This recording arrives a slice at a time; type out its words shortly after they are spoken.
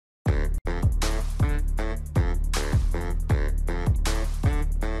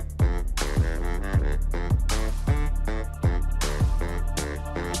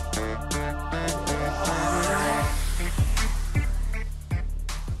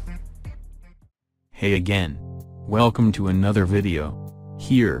Hey again. Welcome to another video.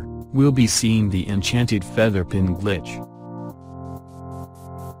 Here, we'll be seeing the enchanted feather pin glitch.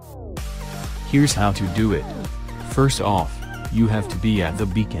 Here's how to do it. First off, you have to be at the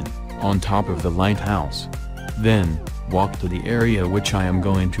beacon, on top of the lighthouse. Then, walk to the area which I am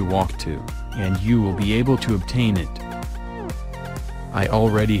going to walk to, and you will be able to obtain it. I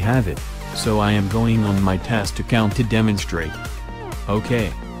already have it, so I am going on my test account to demonstrate.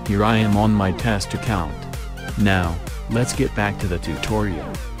 Okay, here I am on my test account. Now, let's get back to the tutorial.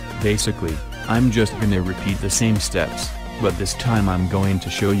 Basically, I'm just gonna repeat the same steps, but this time I'm going to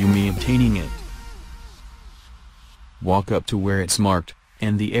show you me obtaining it. Walk up to where it's marked,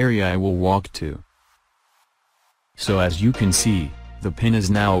 and the area I will walk to. So as you can see, the pin is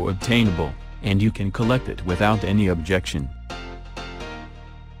now obtainable, and you can collect it without any objection.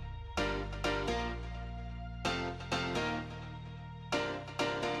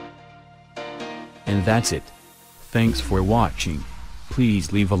 And that's it. Thanks for watching.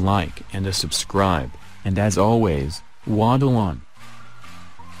 Please leave a like and a subscribe, and as always, waddle on.